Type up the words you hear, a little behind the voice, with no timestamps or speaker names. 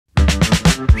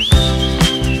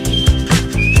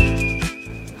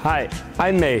Hi,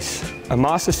 I'm Mees, a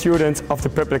master student of the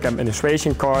Public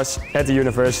Administration course at the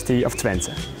University of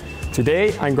Twente.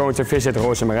 Today I'm going to visit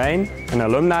Rozemarijn, an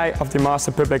alumni of the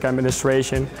Master Public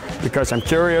Administration, because I'm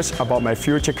curious about my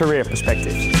future career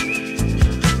perspectives.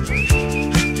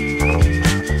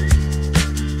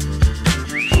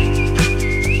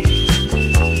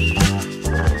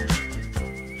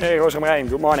 Hey Rozemarijn,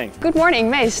 good morning. Good morning,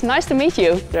 Mees. Nice to meet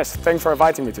you. Yes, thanks for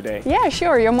inviting me today. Yeah,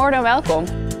 sure. You're more than welcome.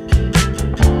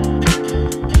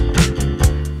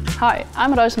 Hi,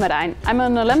 I'm Rozemarijn. I'm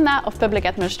an alumna of Public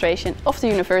Administration of the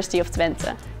University of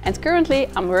Twente. And currently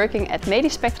I'm working at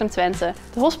Medisch Spectrum Twente,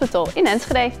 the hospital in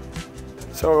Enschede.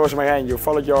 So Rozemarijn, you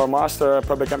followed your Master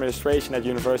Public Administration at the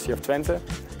University of Twente.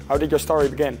 How did your story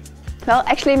begin? Well,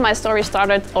 actually my story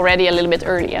started already a little bit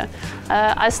earlier.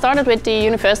 I started with the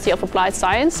University of Applied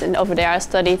Science, and over there I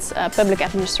studied public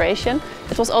administration.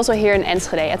 It was also here in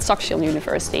Enschede at Saxion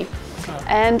University.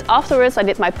 And afterwards I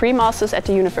did my pre-masters at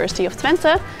the University of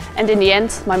Twente, and in the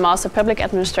end my Master Public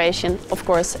Administration, of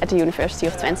course, at the University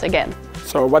of Twente again.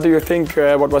 So what do you think,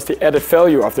 what was the added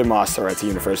value of the Master at the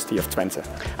University of Twente?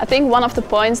 I think one of the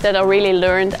points that I really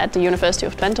learned at the University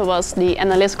of Twente was the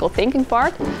analytical thinking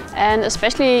part, and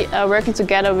especially working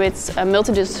together with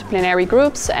multidisciplinary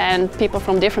groups and people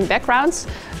from different backgrounds.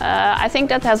 I think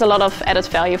that has a lot of added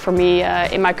value for me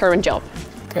in my current job.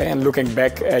 Okay, and looking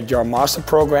back at your master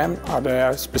program, are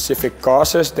there specific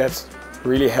courses that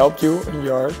really helped you in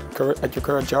your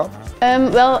current job?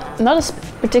 Well, not a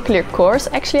particular course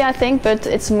actually, I think, but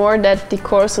it's more that the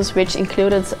courses which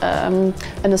included an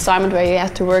assignment where you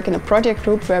had to work in a project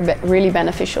group were really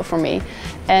beneficial for me.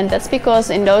 And that's because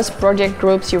in those project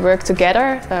groups you work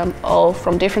together, all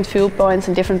from different viewpoints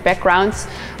and different backgrounds,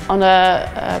 on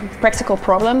a practical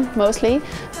problem mostly.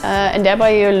 And thereby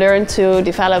you learn to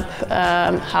develop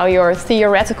how your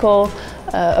theoretical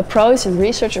approach and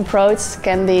research approach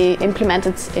can be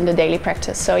implemented in the daily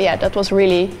practice. So yeah, that was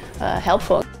really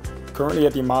helpful. Currently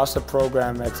at the master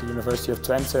program at the University of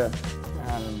Twente,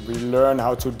 we learn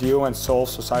how to deal and solve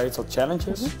societal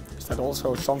challenges. Is that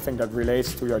also something that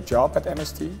relates to your job at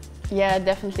MST? Yeah,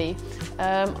 definitely.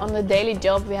 On the daily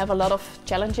job we have a lot of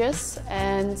challenges,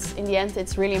 and in the end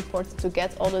it's really important to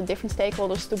get all the different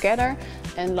stakeholders together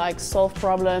and like solve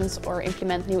problems or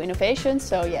implement new innovations.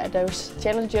 So yeah, those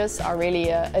challenges are really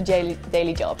a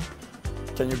daily job.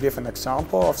 Can you give an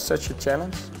example of such a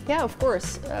challenge? Yeah, of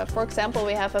course. For example,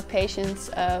 we have a patient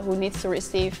who needs to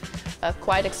receive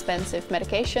quite expensive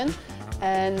medication,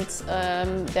 and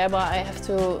thereby I have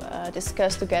to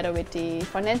discuss together with the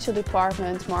financial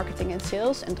department, marketing and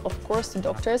sales, and of course the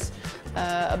doctors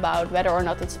about whether or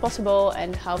not it's possible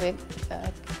and how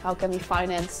can we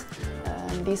finance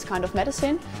these kind of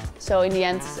medicine. So in the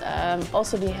end,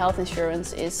 also the health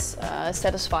insurance is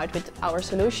satisfied with our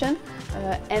solution.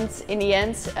 And in the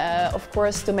end, of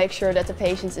course, to make sure that the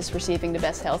patient is receiving the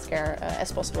best healthcare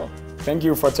as possible. Thank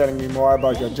you for telling me more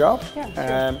about your job. Yeah,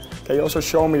 sure. Can you also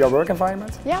show me your work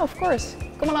environment? Yeah, of course.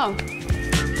 Come along.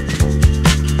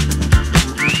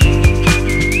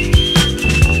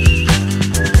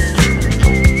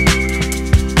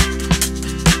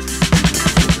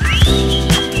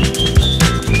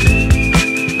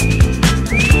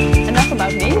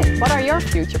 What are your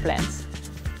future plans?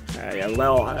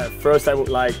 First I would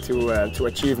like to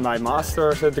achieve my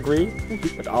master's degree,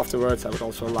 but afterwards I would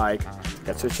also like to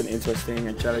get such an interesting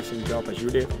and challenging job as you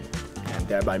did, and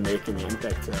thereby making an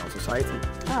impact on society.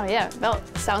 Oh yeah, well,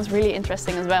 sounds really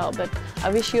interesting as well, but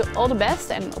I wish you all the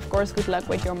best and of course good luck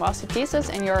with your master thesis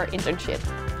and your internship.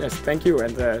 Yes, thank you,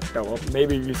 and well,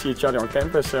 maybe we see each other on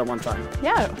campus one time.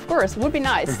 Yeah, of course, would be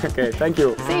nice. Okay, thank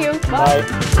you. See you, bye.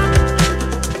 Bye.